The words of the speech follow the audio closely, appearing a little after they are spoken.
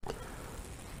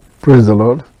Praise the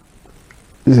Lord.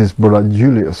 This is Brother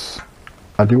Julius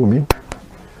Adiwumi.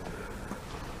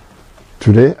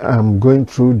 Today I'm going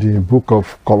through the book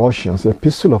of Colossians, the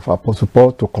epistle of Apostle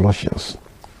Paul to Colossians.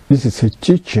 This is a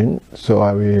teaching, so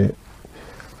I will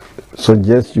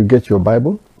suggest you get your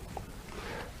Bible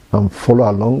and follow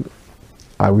along.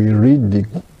 I will read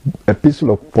the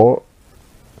epistle of Paul,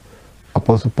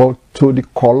 Apostle Paul to the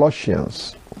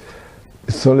Colossians.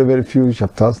 It's only very few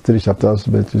chapters, 3 chapters,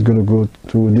 but it's going to go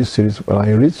through this series. When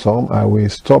I read some, I will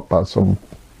stop at some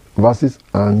verses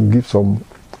and give some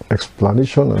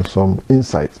explanation and some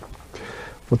insight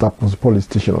what Apostle Paul is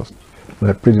teaching us.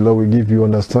 And I pray the Lord will give you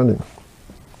understanding.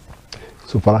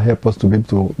 So Father, help us to be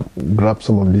able to grab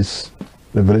some of this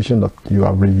revelation that you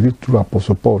have revealed through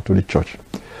Apostle Paul to the church.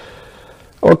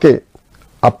 Okay,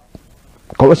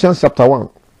 Colossians chapter 1.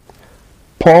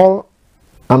 Paul,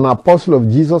 an apostle of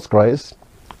Jesus Christ,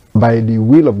 by the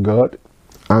will of God,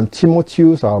 and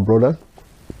Timotheus, our brother,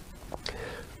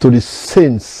 to the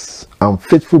saints and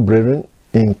faithful brethren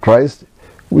in Christ,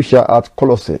 which are at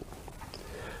Colossae.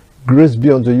 Grace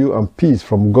be unto you and peace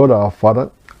from God our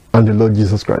Father and the Lord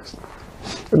Jesus Christ.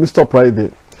 Let me stop right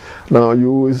there. Now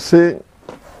you will say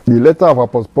the letter of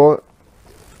Apostle Paul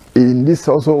in this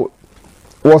also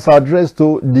was addressed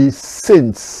to the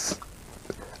saints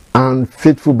and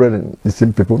faithful brethren, the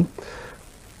same people.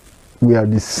 We are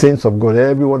the saints of God.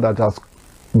 Everyone that has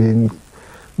been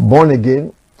born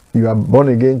again, you are born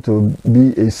again to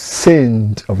be a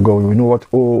saint of God. We know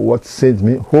what saints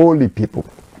mean, holy people.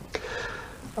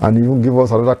 And he will give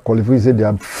us another qualification. He said they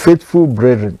are faithful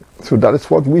brethren. So that is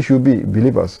what we should be,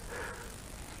 believers.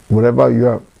 Wherever you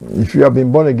are, if you have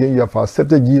been born again, you have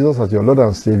accepted Jesus as your Lord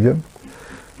and Savior.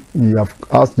 You have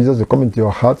asked Jesus to come into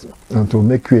your heart and to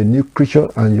make you a new creature,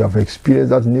 and you have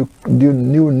experienced that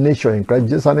new nature in Christ.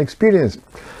 Just an experience.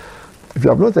 If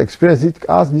you have not experienced it,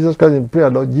 ask Jesus Christ in prayer,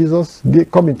 Lord Jesus,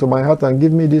 come into my heart and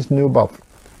give me this new birth.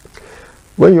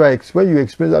 When you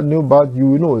experience that new birth, you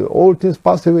will know all things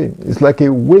pass away. It's like a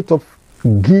weight of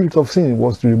guilt of sin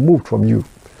was removed from you.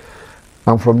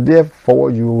 And from there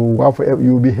forward, you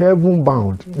will be heaven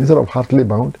bound instead of heartily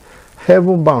bound.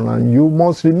 Heaven bound, and you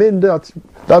must remain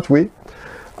that way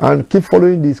and keep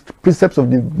following these precepts of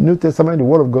the New Testament, the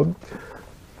Word of God,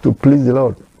 to please the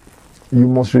Lord. You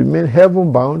must remain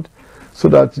heaven bound so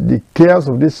that the cares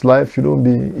of this life shouldn't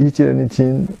be eating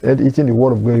the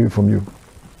Word of God away from you.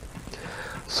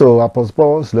 So Apostle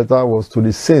Paul's letter was to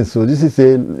the saints. So this is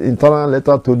an internal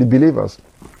letter to the believers.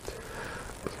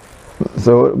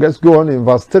 So let's go on in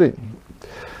verse 3.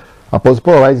 Apostle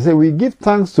Paul writes, we give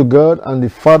thanks to God and the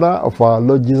Father of our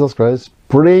Lord Jesus Christ,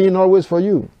 praying always for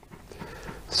you,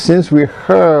 since we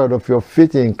heard of your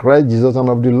faith in Christ Jesus and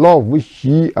of the love which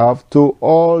ye have to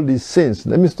all the saints.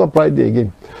 Let me stop right there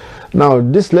again. Now,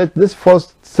 these two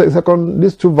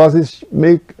verses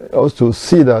make us to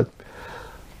see that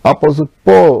Apostle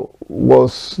Paul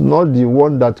was not the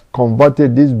one that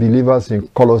converted these believers in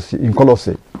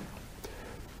Colossae.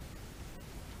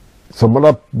 Some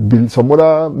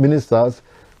other ministers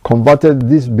converted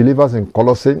these believers in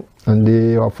Colossae, and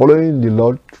they are following the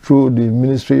Lord through the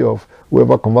ministry of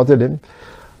whoever converted them.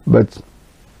 But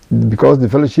because the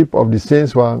fellowship of the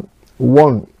saints were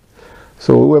one,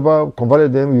 so whoever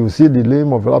converted them, you see the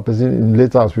name of that person in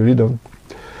later as we read on,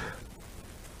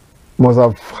 must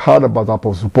have heard about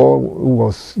Apostle Paul, who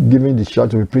was giving the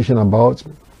church to be preaching about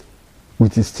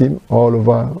with his team all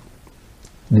over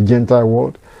the Gentile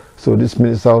world. So this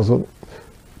minister also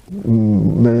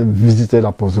visited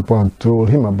Apostle Paul and told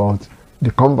him about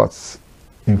the converts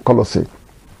in Colossae.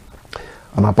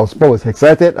 And Apostle Paul was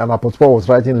excited, and Apostle Paul was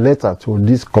writing letter to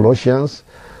these Colossians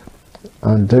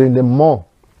and telling them more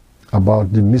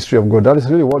about the mystery of God. That is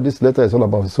really what this letter is all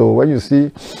about. So when you see,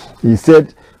 he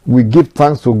said, we give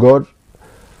thanks to God,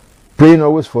 praying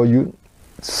always for you,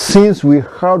 since we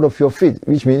heard of your faith,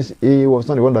 which means he was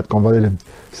not the one that converted them.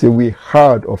 Say, we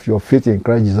heard of your faith in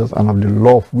Christ Jesus and of the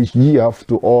love which ye have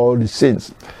to all the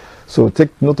saints. So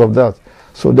take note of that.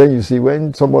 So then you see,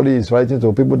 when somebody is writing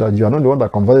to people that you are not the one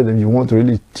that converted them, you want to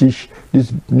really teach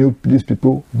these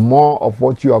people more of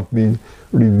what you have been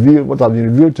revealed, what has been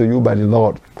revealed to you by the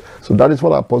Lord. So that is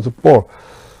what Apostle Paul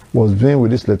was doing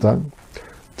with this letter,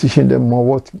 teaching them more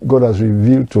what God has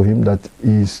revealed to him that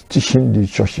he is teaching the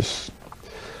churches.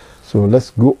 So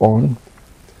let's go on.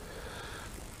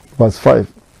 Verse 5.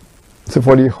 So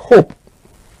for the hope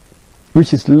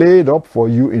which is laid up for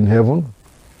you in heaven,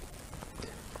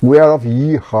 whereof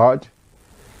ye heard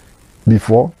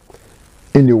before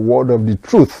in the word of the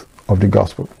truth of the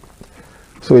gospel.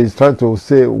 So he's trying to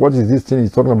say, what is this thing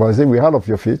he's talking about? He said, we heard of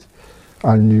your faith,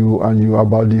 and you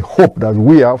about the hope that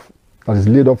we have that is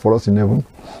laid up for us in heaven,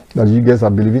 that you guys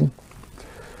are believing.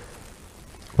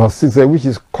 Verse 6 says, which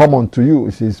is common to you.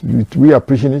 It says, we are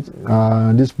preaching it,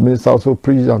 and this minister also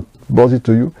preaches and brought it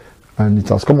to you, and it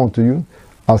has come unto you,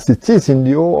 as it is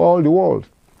in all the world,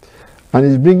 and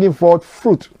is bringing forth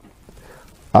fruit,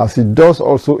 as it does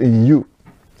also in you,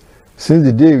 since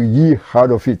the day ye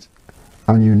heard of it,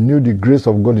 and you knew the grace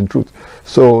of God in truth.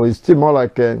 So it's still more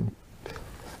like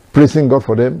praising God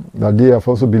for them, that they have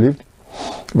also believed.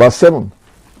 Verse 7,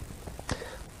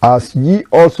 as ye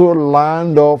also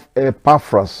learned of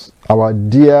Epaphras, our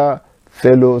dear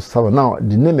fellow servant. Now,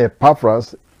 the name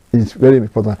Epaphras is very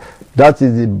important. That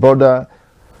is the brother,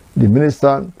 the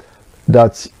minister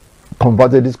that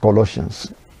converted these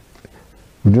Colossians.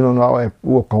 We do not know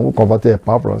who converted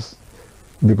Epaphras,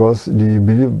 because they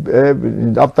believe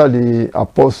after the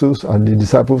apostles and the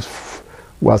disciples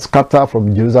were scattered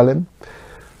from Jerusalem,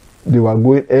 they were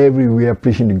going everywhere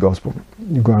preaching the gospel.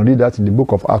 You can read that in the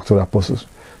book of Acts of the Apostles.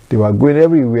 They were going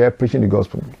everywhere preaching the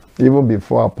gospel, even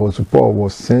before Apostle Paul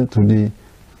was sent to the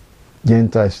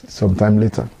Gentiles sometime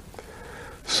later.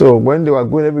 So when they were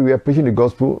going everywhere preaching the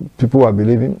gospel, people were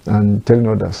believing and telling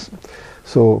others.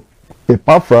 So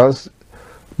Epaphras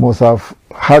must have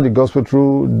heard the gospel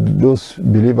through those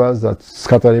believers that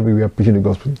scattered everywhere preaching the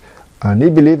gospel. And he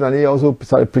believed, and he also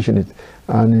started preaching it.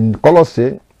 And in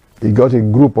Colossae, he got a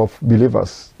group of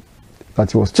believers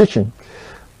that he was teaching.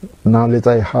 Now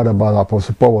later he heard about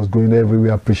Apostle Paul was going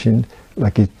everywhere preaching,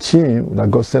 like a team that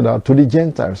God sent out to the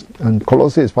Gentiles. And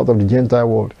Colossae is part of the Gentile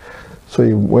world. So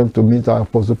he went to meet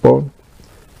Apostle Paul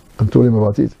and told him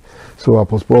about it. So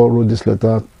Apostle Paul wrote this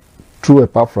letter through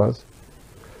Epaphras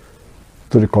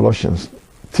to the Colossians,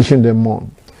 teaching them more.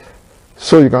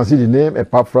 So you can see the name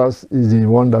Epaphras is the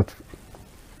one that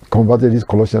converted these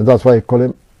Colossians. That's why I call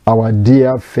him our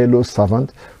dear fellow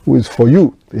servant, who is for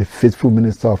you a faithful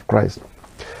minister of Christ.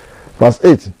 Verse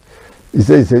 8, it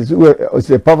says, it's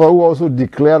Epaphras who also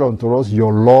declared unto us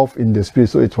your love in the Spirit.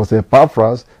 So it was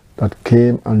Epaphras that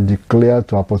came and declared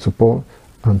to Apostle Paul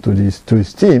and to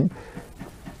his team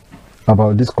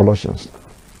about these Colossians.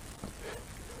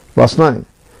 Verse 9,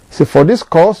 so for this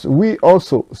cause we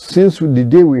also, since the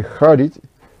day we heard it,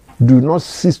 do not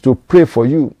cease to pray for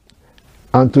you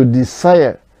and to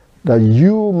desire that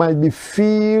you might be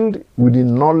filled with the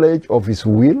knowledge of his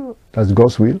will, that's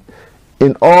God's will,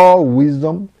 in all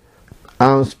wisdom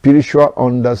and spiritual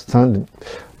understanding.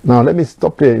 Now let me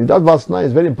stop there. That verse 9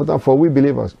 is very important for we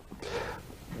believers,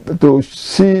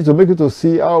 to make you to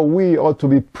see how we ought to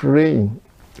be praying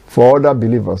for other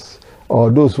believers or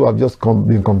those who have just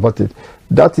been converted.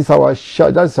 That is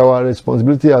our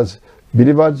responsibility as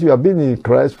believers. You have been in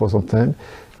Christ for some time.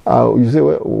 You say,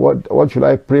 what should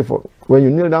I pray for? When you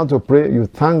kneel down to pray, you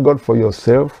thank God for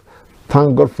yourself,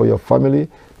 thank God for your family,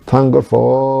 thank God for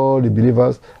all the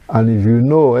believers. And if you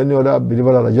know any other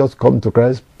believer that has just come to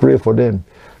Christ, pray for them,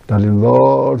 that the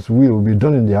Lord's will be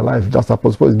done in their life. Just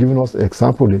Apostle Paul is giving us an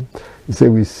example. He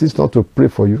said, we cease not to pray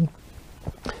for you.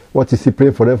 What is he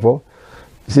praying for them for?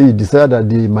 He said, he desired that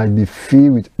they might be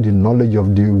filled with the knowledge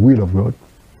of the will of God,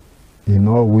 in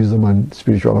all wisdom and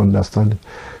spiritual understanding.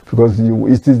 Because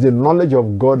it is the knowledge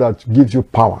of God that gives you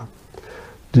power.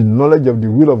 The knowledge of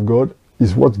the will of God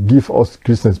is what gives us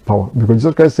Christians power. Because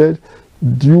Jesus Christ said,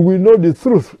 you will know the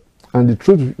truth, and the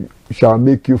truth shall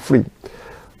make you free.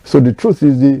 So the truth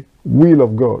is the will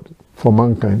of God for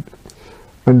mankind.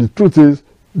 And the truth is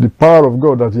the power of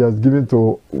God that he has given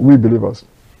to we believers.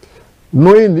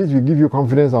 Knowing this will give you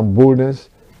confidence and boldness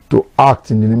to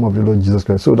act in the name of the Lord Jesus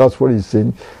Christ. So that's what he's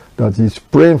saying, that he's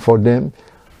praying for them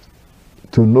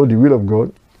to know the will of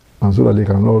God, and so that they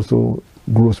can also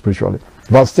grow spiritually.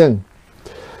 Verse 10.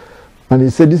 And he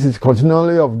said, this is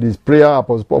continually of this prayer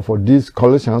Apostle Paul for these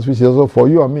Colossians, which is also for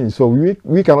you and me. So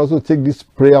we can also take these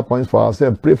prayer points for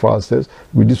ourselves, pray for ourselves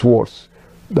with these words,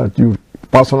 that you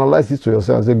personalize this to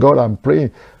yourself and say, God, I'm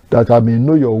praying that I may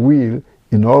know your will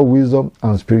in all wisdom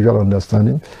and spiritual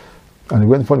understanding. And he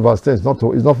went for verse 10, it's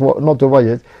not over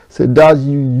yet. Say that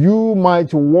you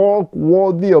might walk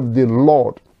worthy of the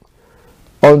Lord,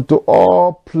 unto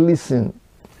all pleasing,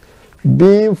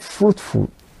 being fruitful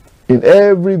in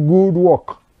every good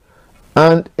work,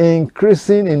 and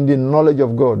increasing in the knowledge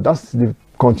of God. That's the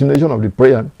continuation of the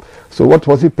prayer. So what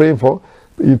was he praying for?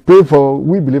 He prayed for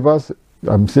we believers.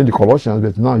 I'm saying the Colossians,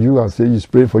 but now you are saying he's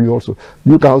praying for you also.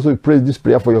 You can also pray this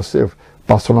prayer for yourself.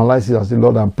 Personalize it and say,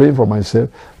 Lord, I'm praying for myself,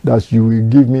 that you will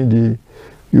give me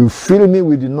you fill me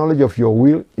with the knowledge of your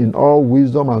will in all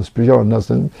wisdom and spiritual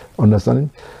understanding.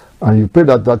 And you pray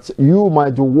that you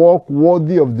might walk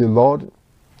worthy of the Lord,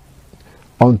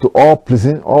 unto all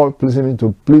pleasing means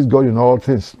to please God in all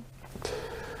things.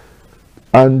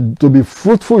 and to be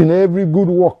fruitful in every good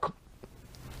work.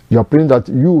 You are praying that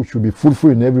you should be fruitful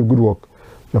in every good work.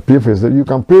 You are praying for yourself. You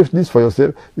can pray this for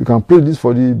yourself. You can pray this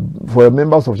for the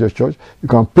members of your church. You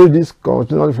can pray this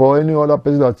continually for any other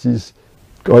person that is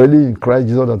already in Christ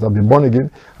Jesus, that have been born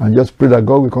again, and just pray that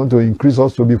God will come to increase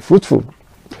us to be fruitful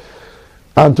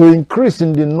and to increase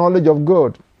in the knowledge of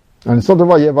God. And sort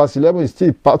of here, verse 11 is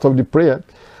still part of the prayer.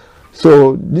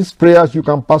 So these prayers, you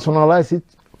can personalize it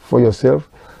for yourself,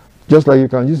 just like you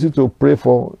can use it to pray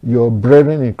for your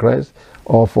brethren in Christ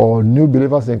or for new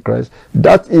believers in Christ.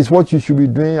 That is what you should be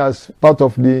doing as part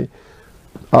of the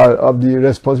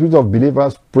responsibility of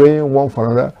believers, praying one for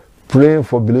another, praying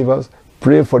for believers,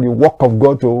 praying for the work of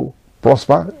God to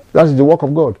prosper. That is the work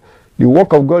of God. The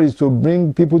work of God is to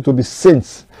bring people to be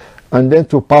saints and then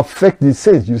to perfect the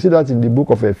saints. You see that in the book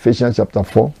of Ephesians chapter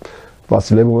 4,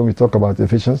 verse 11, when we talk about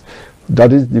Ephesians.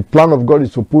 That is, the plan of God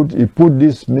is to put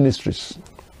these ministries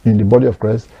in the body of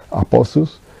Christ: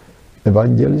 apostles,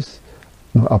 evangelists,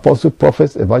 apostles,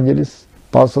 prophets, evangelists,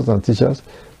 pastors, and teachers,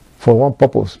 for one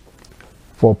purpose: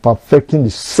 for perfecting the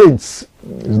saints.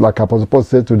 It's like Apostle Paul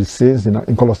said to the saints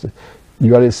in Colossians.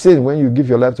 You are a saint when you give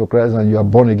your life to Christ and you are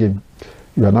born again.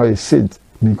 You are now a saint,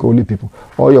 meaning holy people.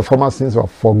 All your former sins are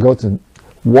forgotten,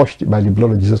 washed by the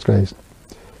blood of Jesus Christ.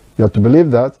 You have to believe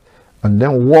that and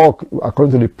then walk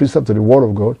according to the precept of the Word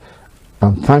of God,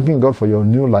 and thanking God for your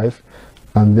new life,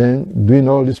 and then doing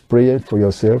all this prayer for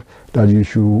yourself, that you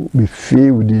should be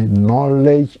filled with the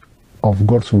knowledge of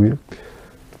God's will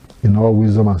in all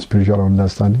wisdom and spiritual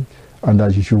understanding, and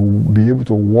that you should be able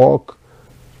to walk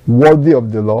worthy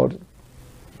of the Lord,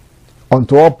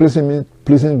 unto all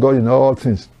pleasing God in all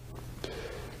things,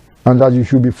 and that you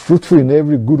should be fruitful in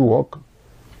every good work,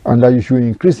 and that you should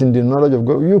increase in the knowledge of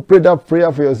God. You pray that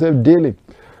prayer for yourself daily,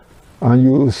 and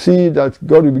you will see that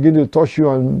God will begin to touch you,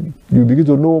 and you begin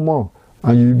to know more,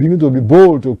 and you begin to be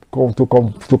bold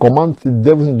to command the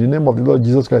devils in the name of the Lord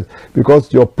Jesus Christ,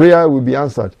 because your prayer will be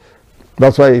answered.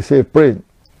 That's why he say pray.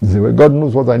 He say, well, God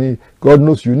knows what I need. God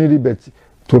knows you need it, but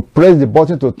to press the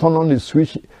button to turn on the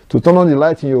switch, to turn on the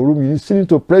light in your room, you still need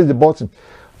to press the button.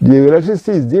 The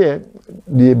electricity is there,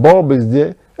 the bulb is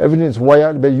there, everything is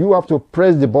wired, but you have to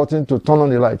press the button to turn on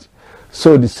the light.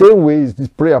 So the same way is this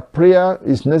prayer. Prayer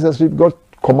is necessary. God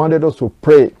commanded us to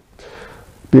pray,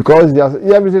 because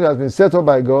everything has been set up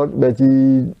by God, but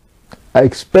I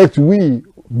expect we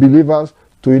believers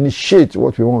to initiate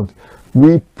what we want.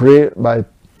 We pray by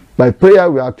prayer.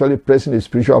 We are actually pressing the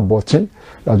spiritual button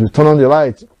that will turn on the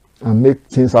light and make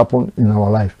things happen in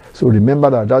our life. So remember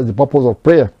that that's the purpose of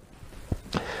prayer.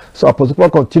 So Apostle Paul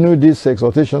continued this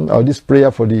exhortation or this prayer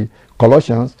for the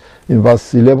Colossians in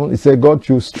verse 11. He said, God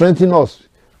should strengthen us,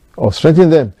 or strengthen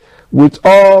them with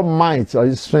all might, or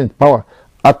his strength, power,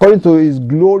 according to his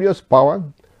glorious power,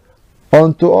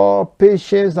 unto all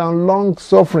patience and long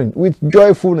suffering with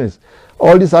joyfulness.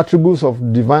 All these attributes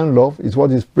of divine love is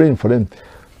what he's praying for them.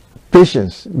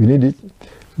 Patience, we need it.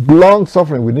 Long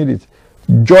suffering, we need it.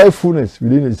 Joyfulness, we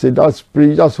need it. Say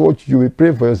that's what you will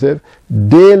pray for yourself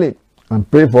daily, and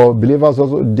pray for believers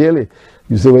also daily.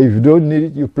 You say, well, if you don't need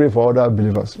it, you pray for other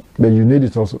believers, but you need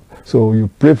it also. So you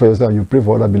pray for yourself, you pray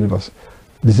for other believers.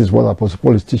 This is what Apostle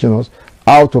Paul is teaching us: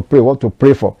 how to pray, what to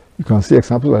pray for. You can see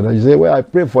examples like that. You say, well, I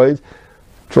prayed for it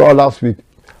throughout last week.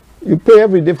 You pray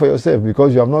every day for yourself,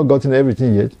 because you have not gotten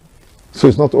everything yet, so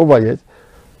it's not over yet.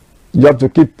 You have to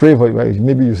keep praying for it.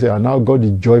 Maybe you say, I now got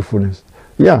the joyfulness.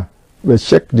 Yeah, but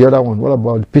check the other one. What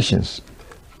about patience?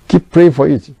 Keep praying for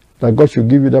it, that God should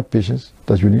give you that patience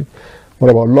that you need.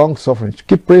 What about long suffering?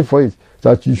 Keep praying for it,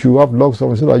 that you should have long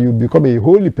suffering, so that you become a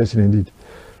holy person indeed.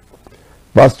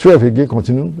 Verse 12 again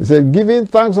continue. It says, giving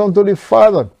thanks unto the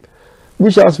Father,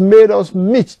 which has made us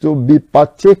meet to be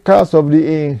partakers of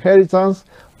the inheritance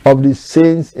of the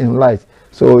saints in light.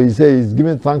 So he says he's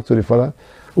giving thanks to the Father,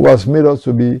 who has made us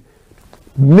to be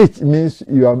meet, means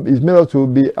he's made us to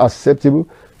be acceptable,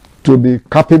 to be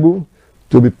capable,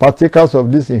 to be partakers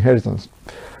of this inheritance,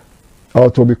 or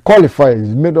to be qualified.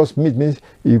 He's made us meet, means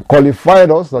he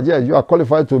qualified us that yes, you are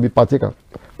qualified to be partaker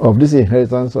of this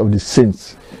inheritance of the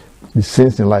saints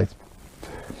in light.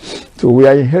 So we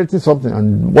are inheriting something,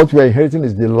 and what we are inheriting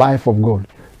is the life of God,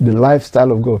 the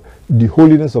lifestyle of God, the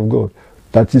holiness of God.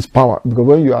 That is power. Because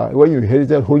when you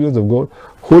inherited holiness of God,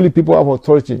 holy people have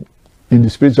authority in the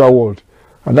spiritual world.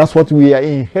 And that's what we are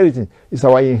inheriting. It's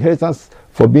our inheritance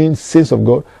for being saints of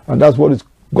God, and that's what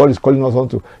God is calling us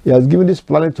onto. He has given this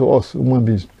planet to us, human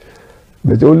beings.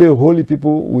 But only holy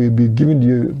people will be given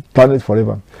the planet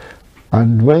forever.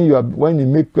 And when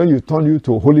you turn you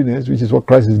to holiness, which is what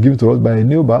Christ is giving to us by a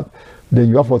new birth, then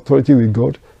you have authority with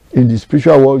God In the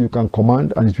spiritual world, you can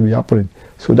command and it will be happening.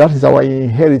 So that is our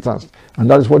inheritance. And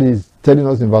that is what he's telling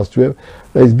us in verse 12.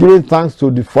 That he's giving thanks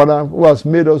to the Father who has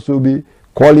made us to be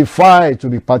qualified to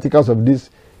be partakers of this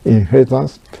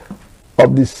inheritance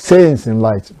of the saints in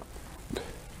light.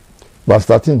 Verse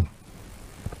 13.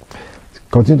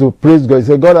 Continue to praise God. He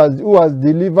said, God who has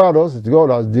delivered us, God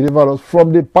has delivered us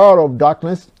from the power of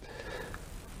darkness,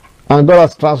 and God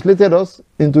has translated us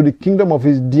into the kingdom of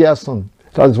his dear Son.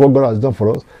 That is what God has done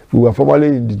for us. We were formerly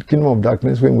in the kingdom of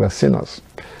darkness when we were sinners.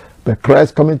 But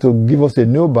Christ coming to give us a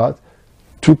new birth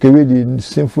took away the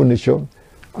sinful nature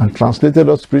and translated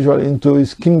us spiritually into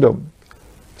his kingdom.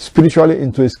 Spiritually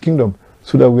into his kingdom.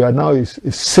 So that we are now a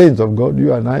saint of God.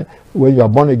 You and I, when you are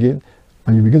born again,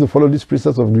 and you begin to follow these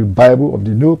precepts of the Bible, of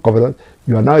the new covenant,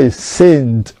 you are now a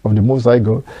saint of the Most High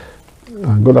God.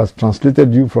 And God has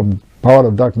translated you from power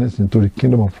of darkness into the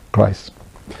kingdom of Christ.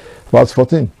 Verse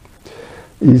 14.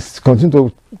 He's continuing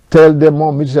to tell them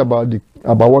more mystery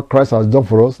about what Christ has done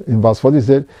for us. In verse 40 he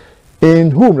said,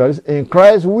 in whom, that is, in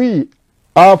Christ we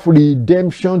have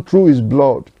redemption through his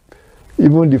blood,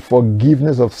 even the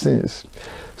forgiveness of sins.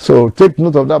 So take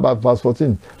note of that by verse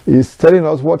 14. He's telling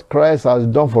us what Christ has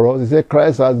done for us. He said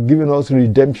Christ has given us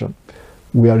redemption.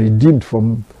 We are redeemed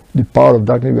from the power of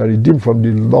darkness. We are redeemed from the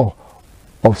law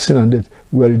of sin and death.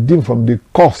 We are redeemed from the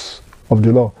curse of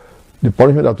the law. The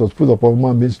punishment that was put upon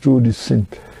human beings through this sin.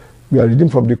 We are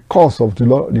redeemed from the curse of the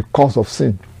law, the curse of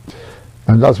sin.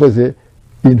 And that's why he says,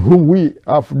 in whom we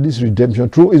have this redemption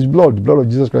through his blood, the blood of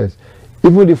Jesus Christ.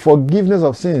 Even the forgiveness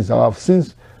of sins, our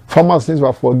sins, former sins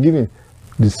were forgiven.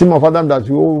 The sin of Adam that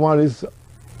we all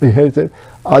inherited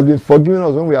has been forgiven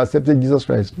us when we accepted Jesus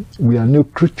Christ. We are new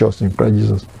creatures in Christ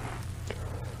Jesus.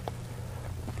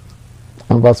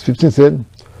 And verse 15 said,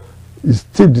 he's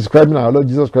still describing our Lord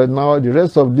Jesus Christ. Now the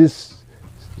rest of this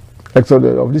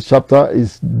Exodus of this chapter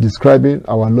is describing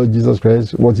our Lord Jesus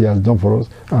Christ, what he has done for us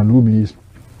and whom he is.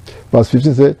 Verse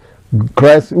 15 says,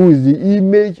 Christ, who is the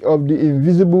image of the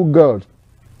invisible God,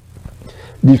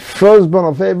 the firstborn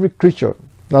of every creature.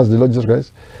 That's the Lord Jesus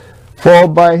Christ. For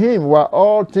by him were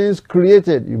all things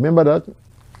created. You remember that?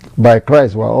 By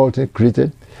Christ were all things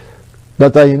created,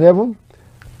 that are in heaven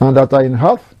and that are in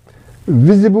earth,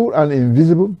 visible and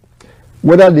invisible,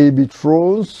 whether they be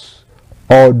thrones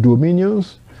or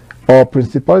dominions or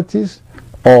principalities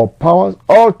or powers.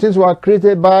 All things were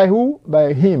created by who?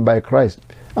 By him, by Christ.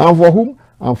 And for whom?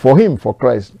 And for him, for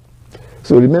Christ.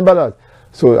 So remember that.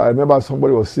 So I remember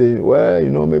somebody was saying,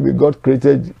 well, maybe God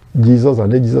created Jesus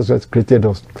and then Jesus Christ created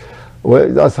us.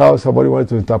 Well, that's how somebody wanted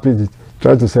to interpret it,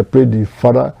 trying to separate the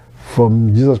Father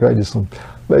from Jesus Christ the Son.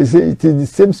 But you see, it is the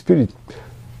same spirit.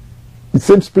 The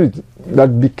same spirit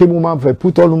that became human flesh,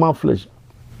 put on human flesh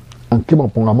and came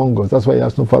upon among us. That's why he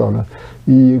has no Father on earth.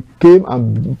 He came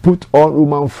and put on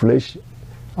human flesh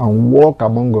and walked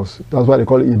among us. That's why they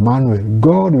call it Emmanuel,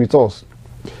 God with us.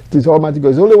 It is Almighty God.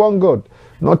 It's only one God,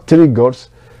 not three gods.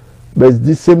 But it's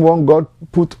this same one God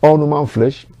put on human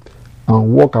flesh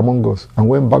and walked among us and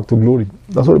went back to glory.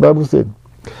 That's what the Bible said.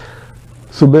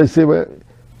 So they say, well,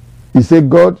 he said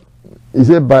God, he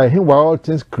said by him were all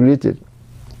things created.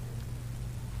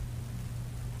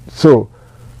 So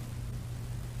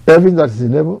everything that is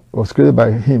in heaven was created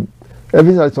by him.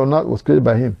 Everything that is on earth was created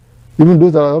by him. Even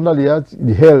those that are under the earth,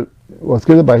 the hell was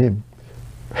created by him.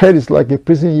 Hell is like a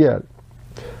prison yard.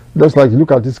 Just like you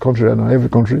look at this country right now, every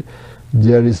country,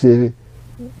 there is a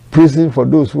prison for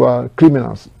those who are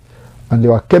criminals. And they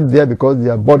were kept there because they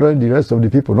are bothering the rest of the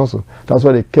people also. That's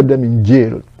why they kept them in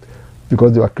jail,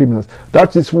 because they were criminals.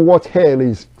 That is what hell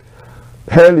is.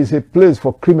 Hell is a place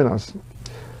for criminals.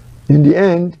 In the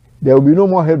end, there will be no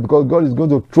more hell because God is going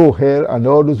to throw hell and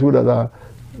all those who that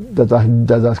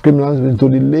are criminals into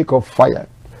the lake of fire,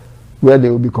 where they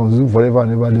will be consumed forever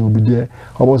and ever. They will be there,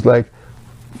 almost like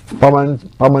permanent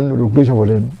reclusion for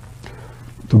them,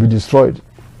 to be destroyed,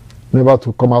 never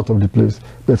to come out of the place.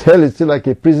 But hell is still like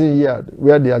a prison yard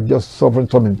where they are just suffering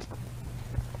torment.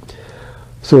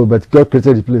 So, but God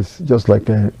created the place, just like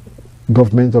a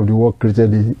government of the world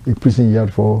created a prison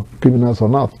yard for criminals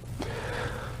on earth.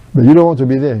 But you don't want to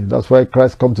be there. That's why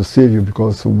Christ come to save you,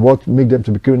 because what make them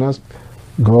to be criminals,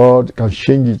 God can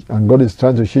change it, and God is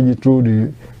trying to change it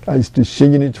through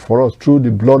changing it for us through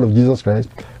the blood of Jesus Christ.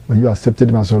 When you accepted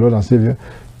him as your Lord and Savior,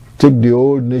 take the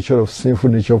old nature of sinful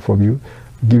nature from you,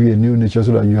 give you a new nature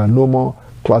so that you are no more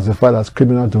classified as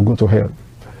criminal to go to hell.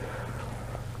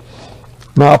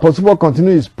 Now Apostle Paul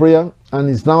continues his prayer, and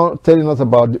he's now telling us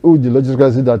about who the Lord Jesus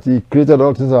Christ is, that he created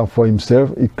all things for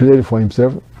himself. He created for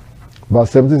himself.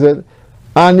 Verse 17 said,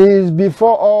 and he is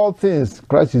before all things.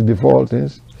 Christ is before all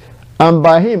things. And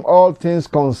by him all things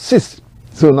consist.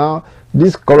 So now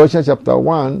this Colossians chapter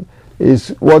 1 is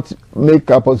what make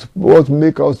us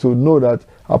to know that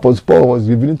Apostle Paul was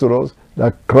revealing to us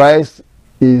that Christ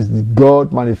is the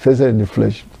God manifested in the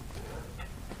flesh,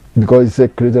 because he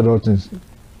said created all things,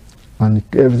 and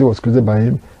everything was created by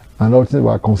him, and all things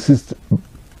were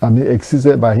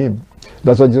existed by him.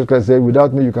 That's what Jesus Christ said,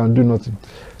 without me you can do nothing.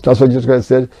 That's what Jesus Christ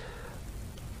said,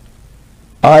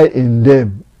 I in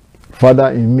them, Father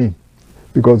in me,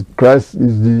 because Christ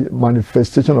is the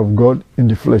manifestation of God in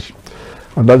the flesh.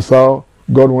 And that's how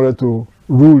God wanted to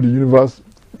rule the universe,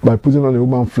 by putting on a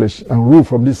human flesh and rule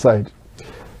from this side.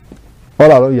 All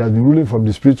along he has been ruling from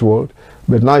the spiritual world,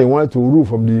 but now he wanted to rule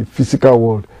from the physical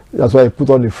world. That's why he put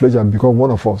on the flesh and become one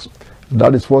of us. And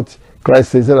that is what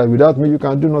Christ says, that without me you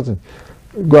can do nothing.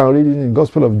 Go and read it in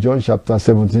Gospel of John chapter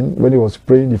 17, when he was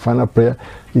praying the final prayer.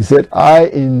 He said, I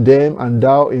in them and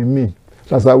thou in me.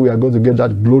 That's how we are going to get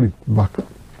that glory back.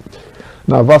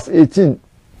 Now verse 18,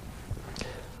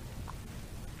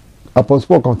 Apostle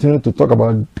Paul continued to talk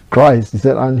about Christ. He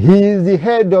said, and he is the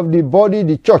head of the body,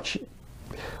 the church,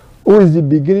 who is the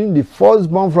beginning, the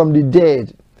firstborn from the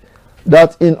dead,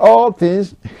 that in all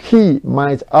things he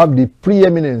might have the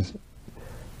preeminence.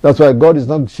 That's why God is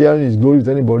not sharing his glory with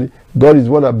anybody. God is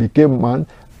one that became man,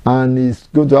 and is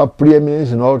going to have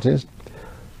preeminence in all things.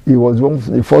 He was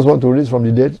the first one to raise from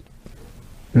the dead.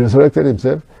 He resurrected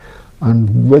himself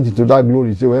and went into that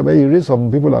glory. So wherever he raised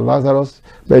some people like Lazarus,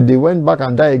 but they went back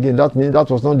and died again. That means that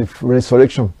was not the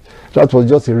resurrection. That was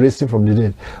just a raising from the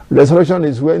dead. Resurrection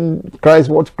is when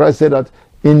what Christ said, that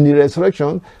in the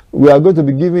resurrection, we are going to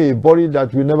be given a body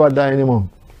that will never die anymore.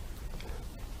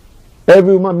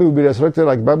 Every human being will be resurrected,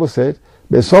 like the Bible said,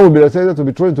 but some will be resurrected to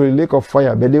be thrown into the lake of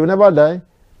fire, but they will never die.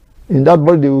 In that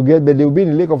body they will get, but they will be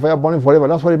in the lake of fire burning forever.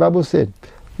 That's what the Bible said.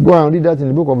 Go and read that in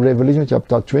the book of Revelation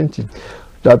chapter 20,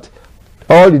 that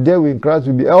all the dead in Christ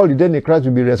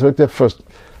will be resurrected first,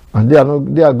 and they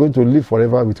are going to live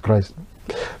forever with Christ.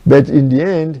 But in the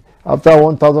end, after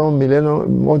 1,000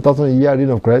 year reign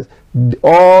of Christ,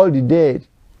 all the dead,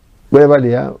 wherever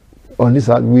they are on this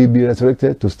earth, will be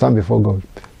resurrected to stand before God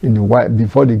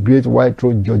before the great white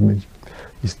throne judgment.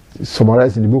 It's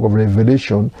summarized in the book of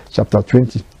Revelation chapter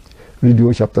 20. Read the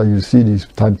whole chapter, you see this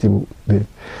timetable there.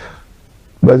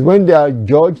 But when they are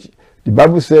judged, the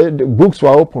Bible said the books were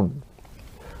open,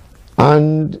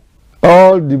 and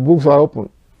all the books are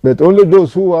open, but only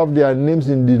those who have their names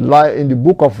in the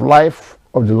book of life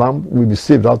of the Lamb will be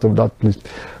saved out of that place.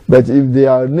 But if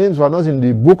their names were not in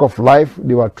the book of life,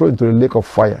 they were thrown into the lake of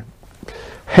fire.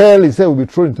 Hell, he said, will be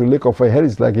thrown into the lake of fire. Hell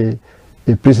is like a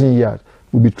prison yard.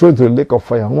 Will be thrown into the lake of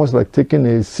fire, almost like taking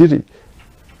a city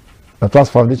that has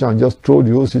foundation and just throw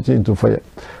the whole city into fire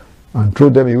and throw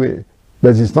them away.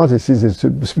 But it's not a city, it's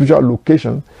a spiritual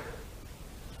location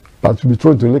that will be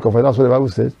thrown into the lake of fire. That's what the Bible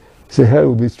says. It says hell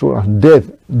will be thrown, and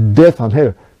death and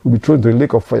hell will be thrown into the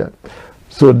lake of fire.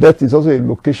 So death is also a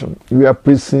location where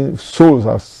prison souls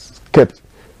are kept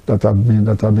that have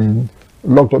been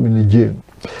locked up in the jail.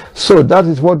 So that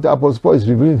is what the Apostle Paul is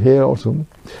revealing here also.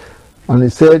 And he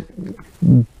said,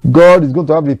 God is going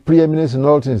to have the preeminence in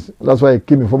all things. That's why he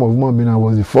came in form of human being and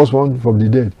was the first one from the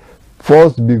dead.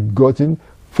 First begotten,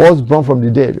 firstborn from the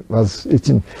dead. Verse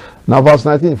 18. Now verse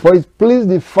 19. For it pleased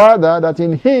the Father that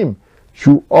in him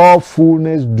should all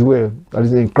fullness dwell. That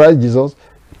is in Christ Jesus,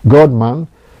 God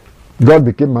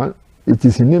became man. It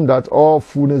is in him that all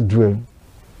fullness dwell.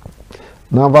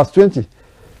 Now verse 20.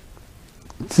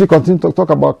 Still continue to talk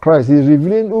about Christ. He's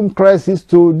revealing whom Christ is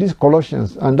to these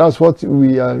Colossians, and that's what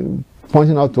we are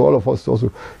pointing out to all of us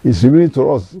also. He's revealing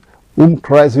to us whom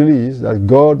Christ really is, that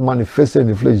God manifested in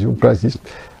the flesh whom Christ is.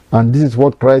 And this is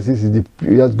what Christ is. He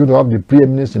is going to have the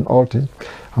preeminence in all things.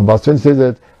 And verse 20 says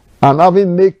that, and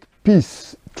having made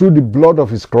peace through the blood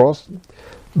of his cross,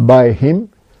 by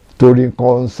him to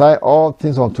reconcile all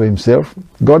things unto himself.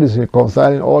 God is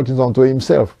reconciling all things unto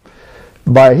himself.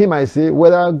 By him, I say,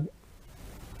 whether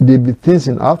they be things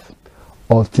in earth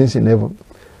or things in heaven.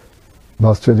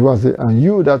 Verse 21 says, and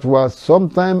you that were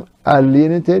sometime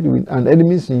alienated and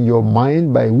enemies in your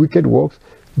mind by wicked works,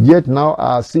 yet now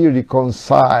are still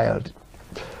reconciled.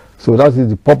 So that is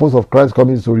the purpose of Christ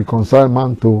coming, to reconcile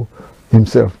man to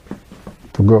himself,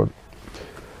 to God.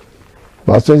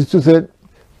 Verse 22 said,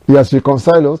 he has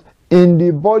reconciled us in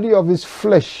the body of his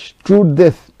flesh through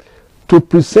death, to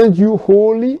present you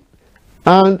holy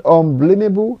and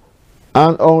unblameable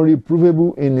and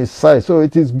unreprovable in his sight. So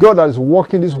it is God that is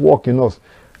working this work in us.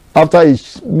 After he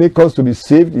makes us to be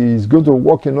saved, he is going to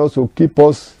work in us to keep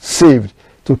us saved,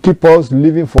 to keep us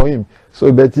living for him.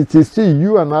 So, but it is still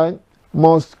you and I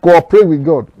must cooperate with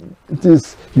God. It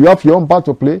is, you have your own part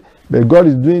to play, but God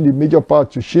is doing the major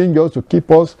part to change us, to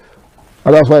keep us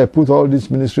And that's why I put all these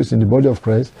ministries in the body of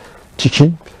Christ,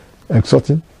 teaching,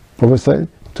 exhorting, prophesying,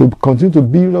 to continue to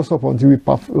build us up until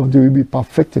we be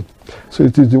perfected. So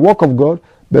it is the work of God,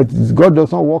 but God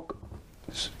does not work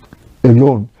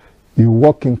alone. He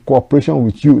works in cooperation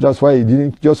with you. That's why he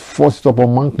didn't just force it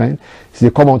upon mankind. He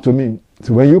said, come unto me.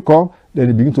 So when you come, then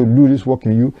he begins to do this work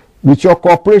in you with your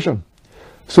cooperation.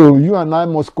 So you and I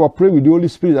must cooperate with the Holy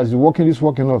Spirit that is working this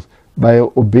work in us by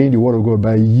obeying the word of God,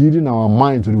 by yielding our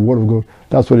mind to the word of God.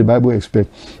 That's what the Bible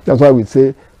expects. That's why we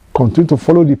say, continue to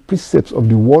follow the precepts of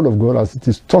the word of God as it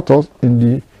is taught us in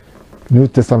the New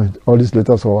Testament. All these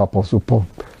letters of Apostle Paul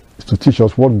is to teach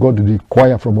us what God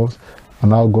requires from us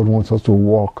and how God wants us to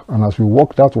walk. And as we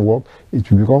walk that walk, it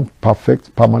will become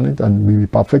perfect, permanent, and we will be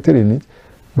perfected in it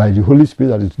by the Holy Spirit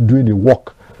that is doing the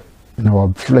work in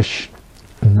our flesh,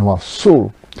 in our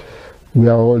soul,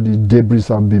 where all the debris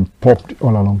have been popped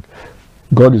all along.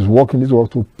 God is working this work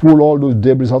to pull all those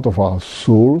debris out of our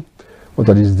soul. What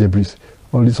are these debris?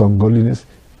 All this ungodliness,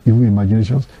 evil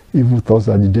imaginations, evil thoughts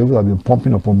that the devil has been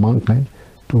pumping upon mankind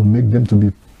to make them to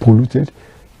be polluted.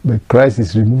 But Christ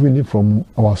is removing it from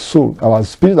our soul. Our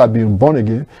spirit has been born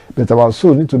again, but our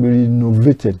soul needs to be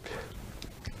renovated,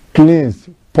 cleansed,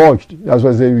 purged. That's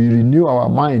why I say we renew our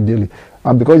mind daily.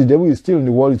 And because the devil is still in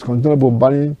the world, it's continually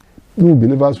bombarding new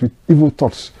believers with evil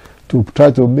thoughts to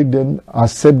try to make them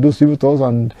accept those evil thoughts,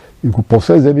 and you could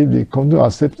possess them if they continue to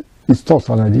accept his thoughts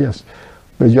and ideas.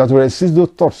 But you have to resist those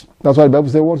thoughts. That's why the Bible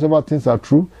says, whatever things are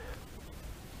true,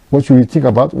 what should we think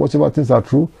about? Whatever things are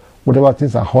true, whatever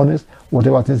things are honest,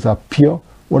 whatever things are pure,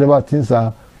 whatever things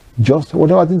are just,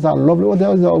 whatever things are lovely,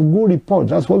 whatever things are of good report.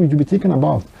 That's what we should be thinking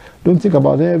about. Don't think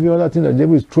about every other thing that the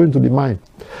devil is throwing to the mind.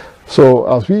 So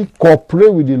as we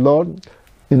cooperate with the Lord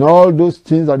in all those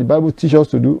things that the Bible teaches us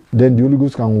to do, then the Holy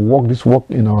Ghost can work this work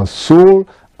in our soul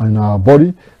and in our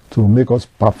body to make us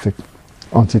perfect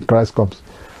until Christ comes.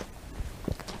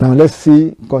 Now let's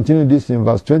see, continue this in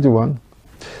verse 21,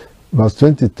 verse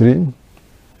 23.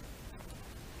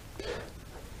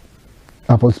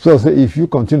 Apostle Paul says, if you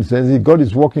continue, says God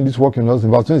is working this work in us.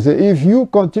 In verse 20 says, if you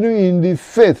continue in the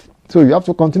faith, so you have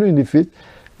to continue in the faith,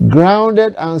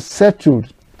 grounded and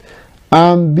settled,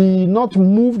 and be not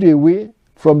moved away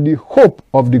from the hope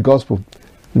of the gospel.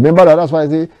 Remember that's why I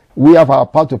say we have our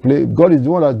part to play. God is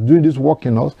the one that's doing this work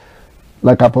in us.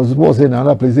 Like Apostle Paul said in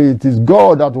another place, it is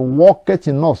God that worketh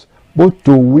in us, both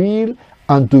to will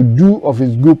and to do of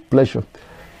his good pleasure.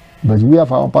 But we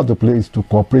have our part to play is to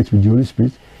cooperate with the Holy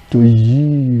Spirit, to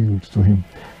yield to him.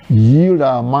 Yield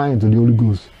our mind to the Holy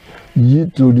Ghost.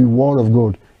 Yield to the word of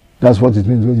God. That's what it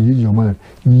means when you yield your mind.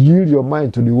 Yield your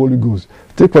mind to the Holy Ghost.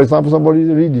 Take, for example, somebody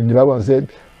reading the Bible and said,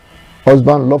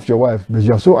 husband, love your wife. But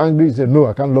you are so angry, you say, no,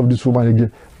 I can't love this woman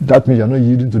again. That means you are not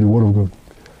yielding to the word of God.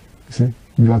 You see?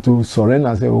 You have to surrender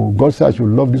and say, oh, God said I should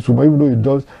love this woman, even though it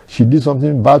does, she did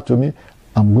something bad to me,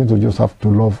 I'm going to just have to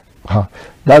love her.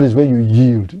 That is when you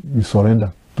yield, you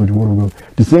surrender to the word of God.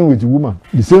 The same with the woman.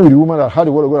 The same with the woman that had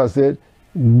the word of God that said,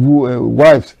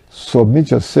 wives,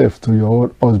 submit yourself to your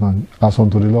own husband as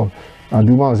unto the Lord. And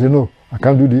the woman will say, no, I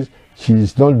can't do this. She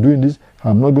is not doing this.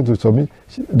 I'm not going to submit.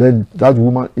 Then that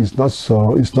woman is not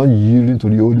yielding to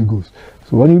the Holy Ghost.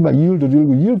 So when you yield to the Holy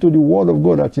Ghost, yield to the word of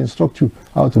God that instructs you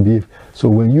how to behave. So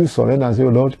when you surrender and say, oh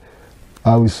Lord,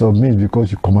 I will submit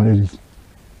because you commanded it.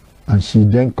 And she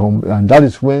then comes, and that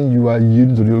is when you are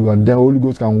yielding to the Holy Ghost, and then the Holy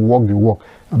Ghost can walk the walk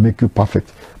and make you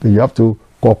perfect. But you have to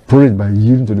cooperate by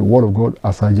yielding to the word of God,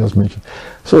 as I just mentioned.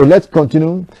 So let's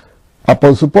continue.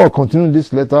 Apostle Paul continued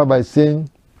this letter by saying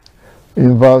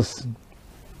in verse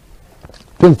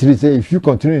 23, say, if you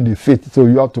continue in the faith, so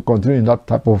you have to continue in that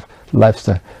type of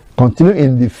lifestyle. Continue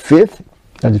in the faith,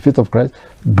 and the faith of Christ,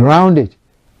 grounded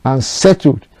and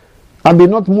settled, and be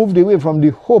not moved away from the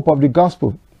hope of the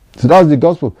gospel. So that's the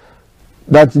gospel.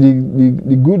 That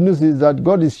the good news is that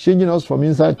God is changing us from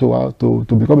inside to out to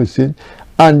become a saint,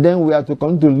 and then we have to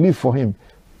continue to live for him.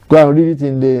 Go and read it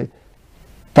in the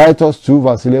Titus 2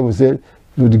 verse 11. Said,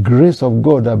 to the grace of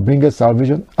God that bringeth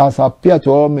salvation has appeared to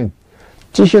all men,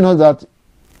 teaching us that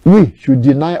we should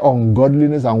deny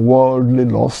ungodliness and worldly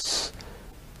lusts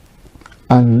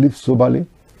and live soberly,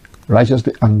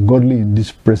 righteously, and godly in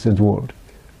this present world.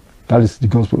 That is the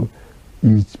gospel.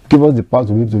 He gives us the power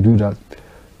to be able to do that.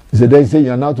 He said, then he said,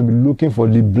 you are now to be looking for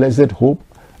the blessed hope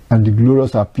and the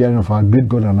glorious appearing of our great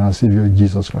God and our Savior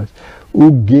Jesus Christ,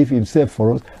 who gave himself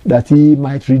for us that he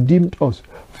might redeem us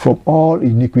from all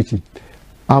iniquity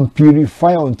and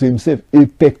purify unto himself a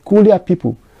peculiar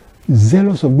people,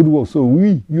 zealous of good works. So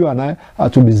you and I, are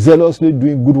to be zealously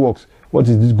doing good works. What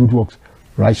is this good works?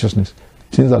 Righteousness.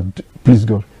 Things that please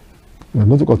God. We are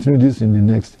going to continue this in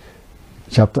the next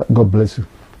chapter. God bless you.